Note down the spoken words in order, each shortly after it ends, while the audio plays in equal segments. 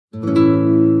The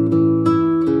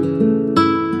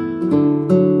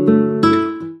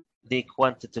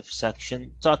quantitative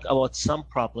section, talk about some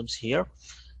problems here,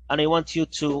 and I want you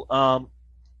to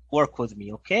work with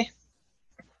me, okay?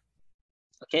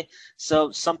 Okay,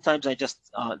 so sometimes I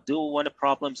just do one of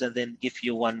problems and then give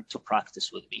you one to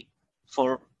practice with me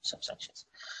for some sections.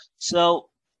 So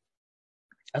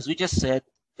as we just said,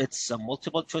 it's a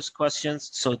multiple choice questions,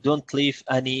 so don't leave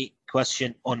any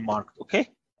question unmarked, okay?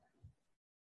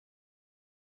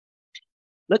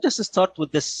 Let us start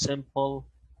with this simple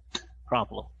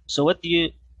problem. So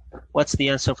what's the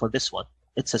answer for this one?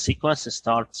 It's a sequence. It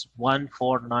starts 1,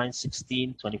 4, 9,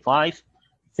 16, 25,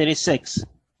 36.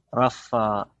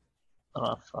 How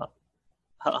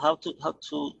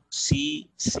to see?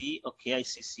 Okay, I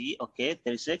see C. Okay,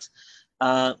 36.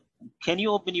 Can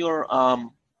you open your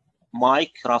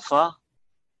mic, Rafa?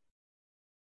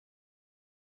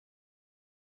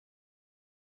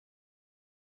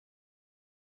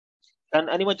 Can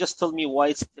anyone just tell me why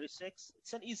it's 36?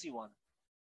 It's an easy one.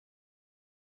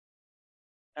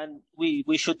 And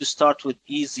we should start with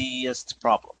easiest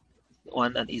problem.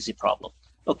 An easy problem.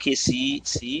 Okay,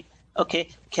 C. Okay,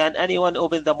 can anyone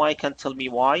open the mic and tell me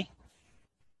why?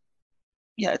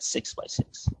 Yeah, it's 6 by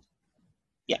 6.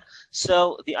 Yeah,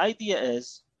 so the idea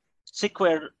is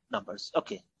square numbers.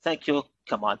 Okay, thank you,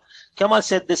 Kamal. Kamal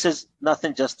said this is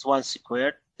nothing, just 1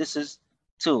 squared. This is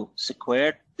 2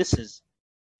 squared. This is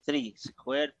 3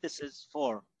 squared. This is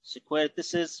 4 squared.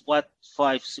 This is what?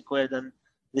 5 squared. And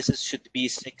this should be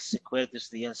 6 squared. This is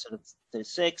the answer. It's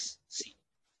 36. C.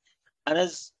 And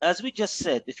as we just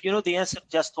said, if you know the answer,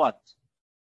 just what?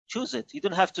 Choose it. You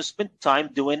don't have to spend time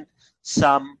doing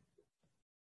some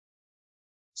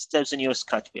steps in your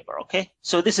sketch paper, okay?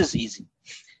 So this is easy.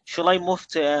 Shall I move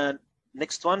to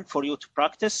next one for you to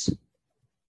practice?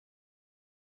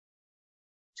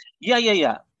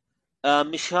 Yeah.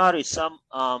 Mishari,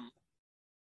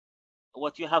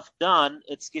 what you have done,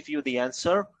 it's give you the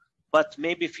answer, but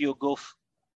maybe if you go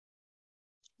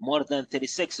more than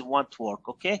 36, it won't work,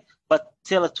 okay? But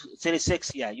till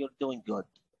 36, yeah, you're doing good.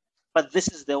 But this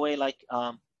is the way, like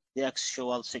the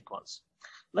actual sequence.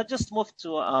 Let's just move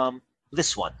to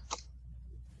this one.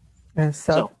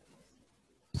 أستاذ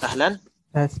أهلا.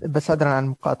 بس عذرا عن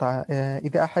المقاطعة،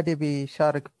 إذا أحد يبي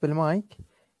يشارك بالمايك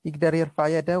يقدر يرفع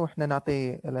يده وإحنا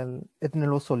نعطيه إذن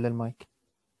الوصول للمايك.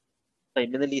 طيب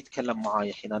من اللي يتكلم معاي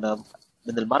الحين؟ أنا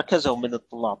من المركز أو من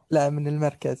الطلاب؟ لا من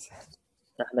المركز.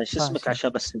 أهلا، شو اسمك عشان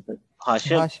بس؟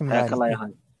 هاشم. حياك الله يا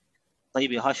هاشم.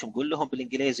 طيب يا هاشم قول لهم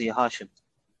بالإنجليزي يا هاشم.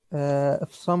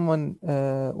 If someone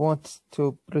wants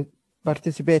to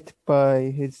participate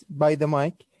by the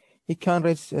mic, he can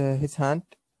raise his hand,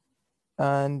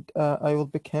 and I will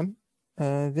pick him.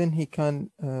 Then he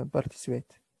can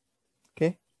participate.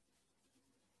 Okay.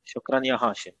 شكرا يا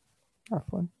هاشم.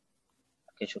 عفوا.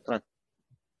 Okay, شكرا.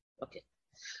 Okay.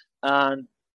 And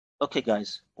okay,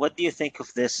 guys, what do you think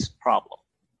of this problem?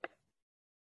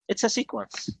 It's a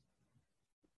sequence.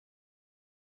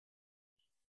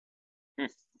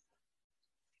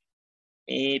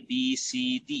 A, B,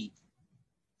 C, D.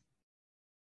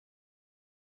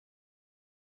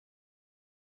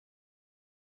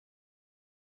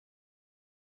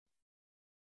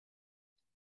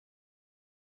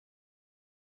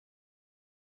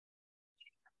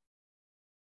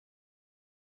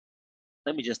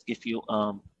 Let me just give you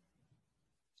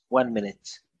 1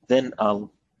 minute, then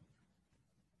I'll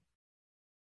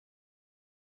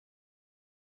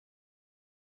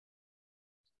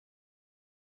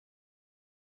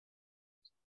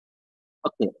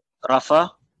okay.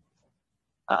 Rafa,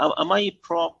 am I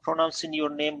pronouncing your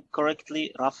name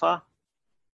correctly, Rafa?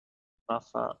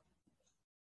 Rafa,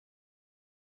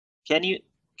 can you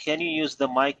use the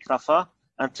mic, Rafa,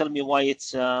 and tell me why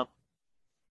it's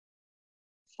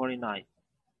 49?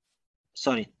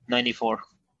 Sorry, 94.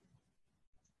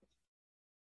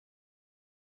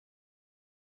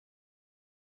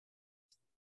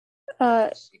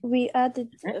 We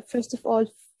added, first of all,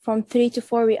 from 3 to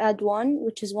 4, we add 1,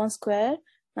 which is 1 square.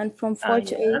 And from 4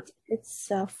 to 8,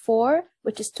 it's 4,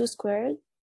 which is 2 squared.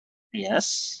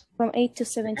 Yes. From 8 to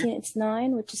 17, it's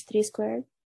 9, which is 3 squared.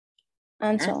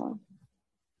 And so on.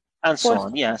 And so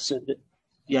on, yeah. So,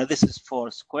 this is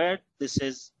 4 squared. This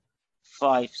is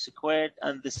 5 squared.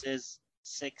 And this is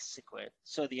 6 squared.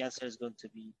 So the answer is going to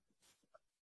be,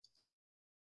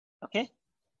 okay.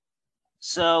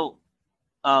 So,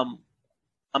 I'm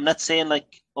not saying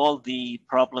like all the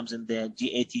problems in the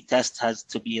GAT test has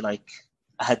to be like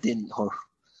hidden or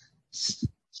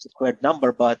squared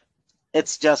number, but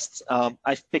it's just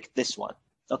I've picked this one.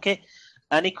 Okay.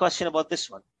 Any question about this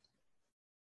one?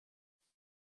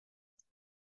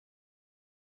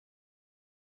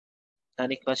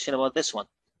 Any question about this one?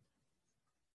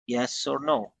 Yes or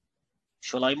no?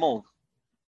 Shall I move?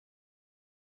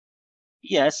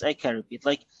 Yes, I can repeat.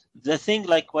 Like the thing,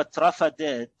 like what Rafa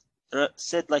did,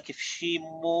 said like if she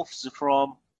moves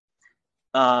from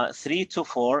 3 to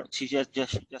 4, she just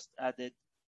added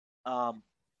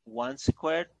 1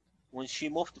 squared. When she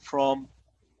moved from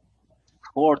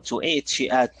 4 to 8, she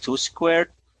add 2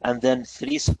 squared, and then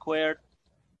 3 squared,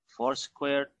 4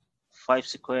 squared, 5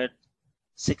 squared,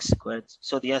 6 squared.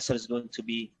 So the answer is going to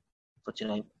be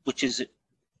 49, which is,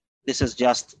 this is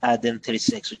just add in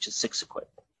 36, which is 6 squared.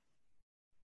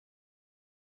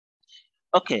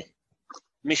 Okay,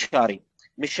 Mishari.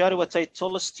 Mishari, what I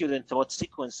told a student about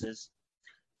sequences,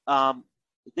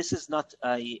 this is not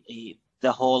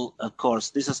the whole course.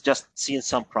 This is just seeing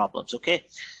some problems, okay?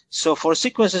 So for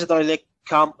sequences that are like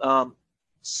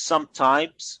some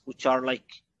types, which are like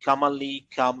commonly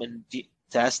come in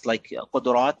test, like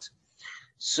قدرات.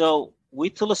 So we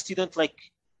tell a student, like,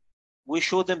 we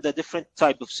show them the different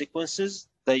type of sequences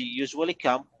they usually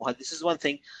come. Well, this is one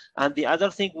thing. And the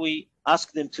other thing we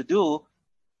ask them to do,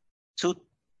 to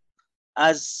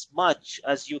as much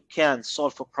as you can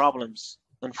solve for problems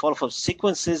and follow for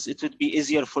sequences, it would be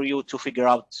easier for you to figure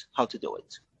out how to do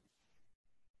it.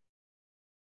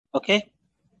 Okay?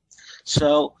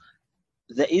 So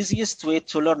the easiest way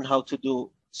to learn how to do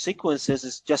sequences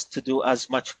is just to do as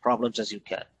much problems as you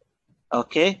can.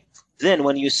 Okay? Then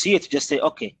when you see it, just say,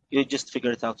 okay, you just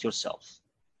figure it out yourself.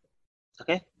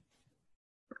 Okay?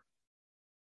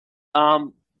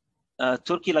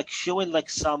 Turkey, like showing like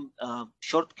some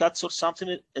shortcuts or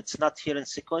something, it's not here in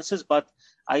sequences, but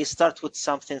I start with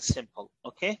something simple,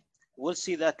 okay? We'll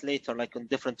see that later, like on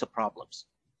different problems.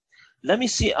 Let me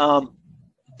see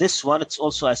this one, it's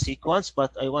also a sequence,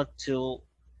 but I want to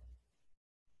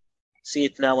see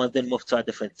it now and then move to a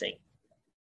different thing.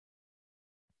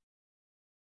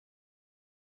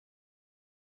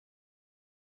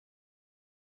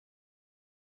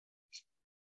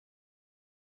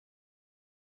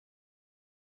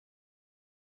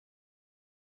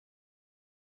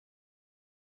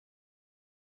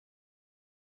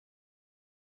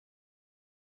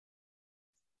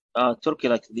 Turkey,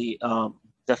 like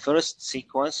the first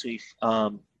sequence, we've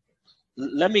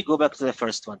let me go back to the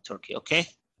first one, Turkey, okay?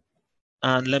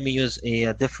 And let me use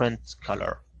a different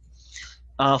color.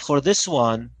 For this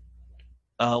one,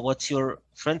 what your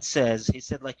friend says, he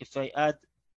said, like, if I add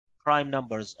prime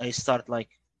numbers, I start like,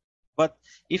 but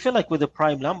if you like with the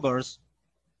prime numbers,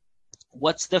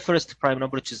 what's the first prime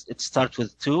number? Which is, it starts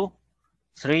with 2,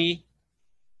 3,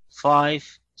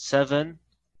 5, 7,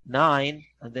 9,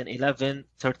 and then 11,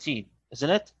 13, isn't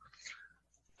it?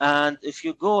 And if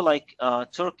you go like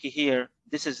Turkey here,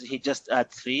 this is, he just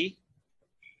add 3,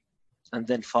 and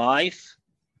then 5,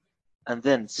 and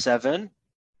then 7.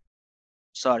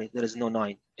 Sorry, there is no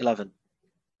 9, 11.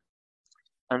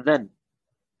 And then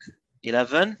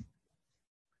 11.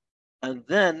 And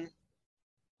then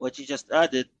what you just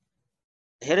added,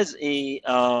 here is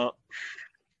a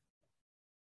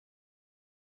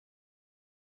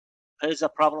here's a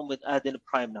problem with adding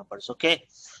prime numbers, okay?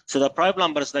 So the prime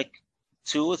numbers like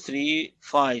 2, 3,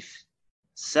 5,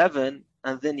 7,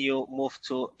 and then you move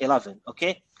to 11,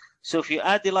 okay? So if you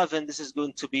add 11, this is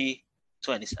going to be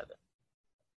 27,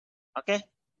 okay?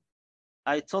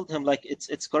 I told him like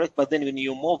it's correct, but then when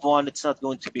you move on, it's not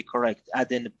going to be correct,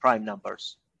 adding prime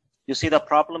numbers. You see the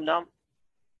problem now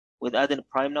with adding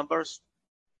prime numbers?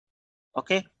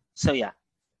 Okay, so yeah.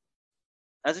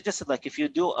 As I just said, like if you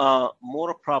do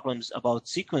more problems about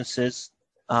sequences,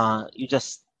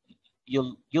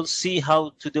 you'll see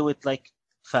how to do it like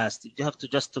fast. You have to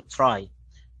just to try.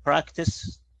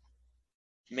 Practice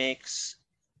makes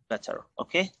better.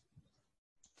 Okay.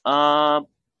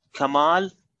 Kamal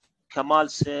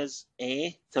says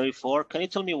A 34. Can you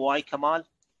tell me why, Kamal?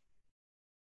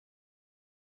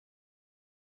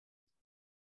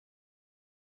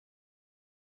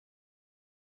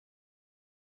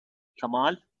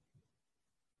 Kamal?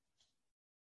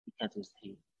 He can't use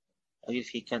the, if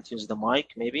he can't use the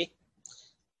mic, maybe.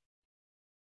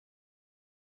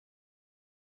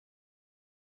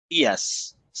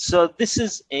 Yes. So this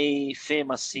is a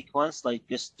famous sequence, like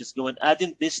just go and add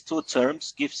in these two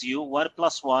terms gives you 1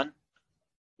 plus 1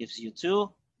 gives you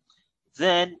 2.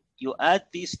 Then you add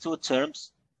these two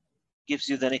terms gives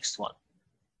you the next one.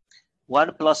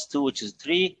 1 plus 2, which is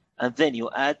 3. And then you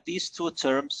add these two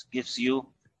terms gives you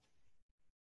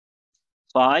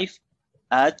 5.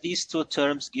 Add these two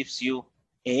terms gives you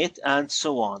 8, and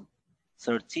so on.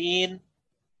 13,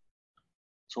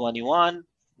 21.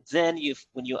 Then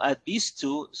when you add these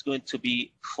two, it's going to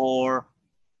be 4,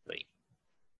 3.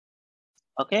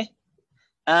 Okay?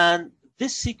 And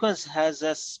this sequence has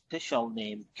a special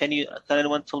name. Can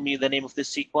anyone tell me the name of this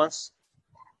sequence?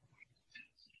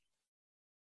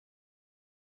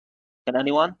 Can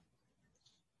anyone?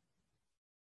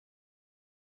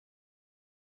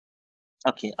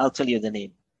 Okay, I'll tell you the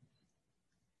name.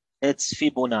 It's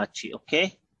Fibonacci,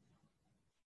 okay?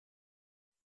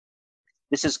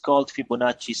 This is called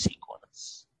Fibonacci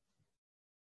sequence.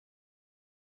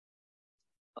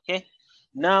 Okay,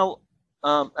 now,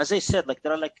 as I said, like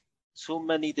there are like so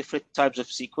many different types of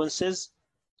sequences.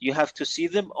 You have to see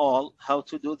them all, how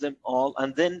to do them all,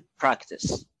 and then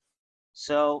practice.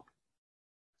 So,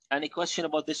 any question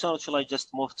about this one, or shall I just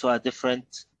move to a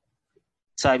different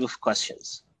type of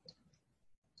questions?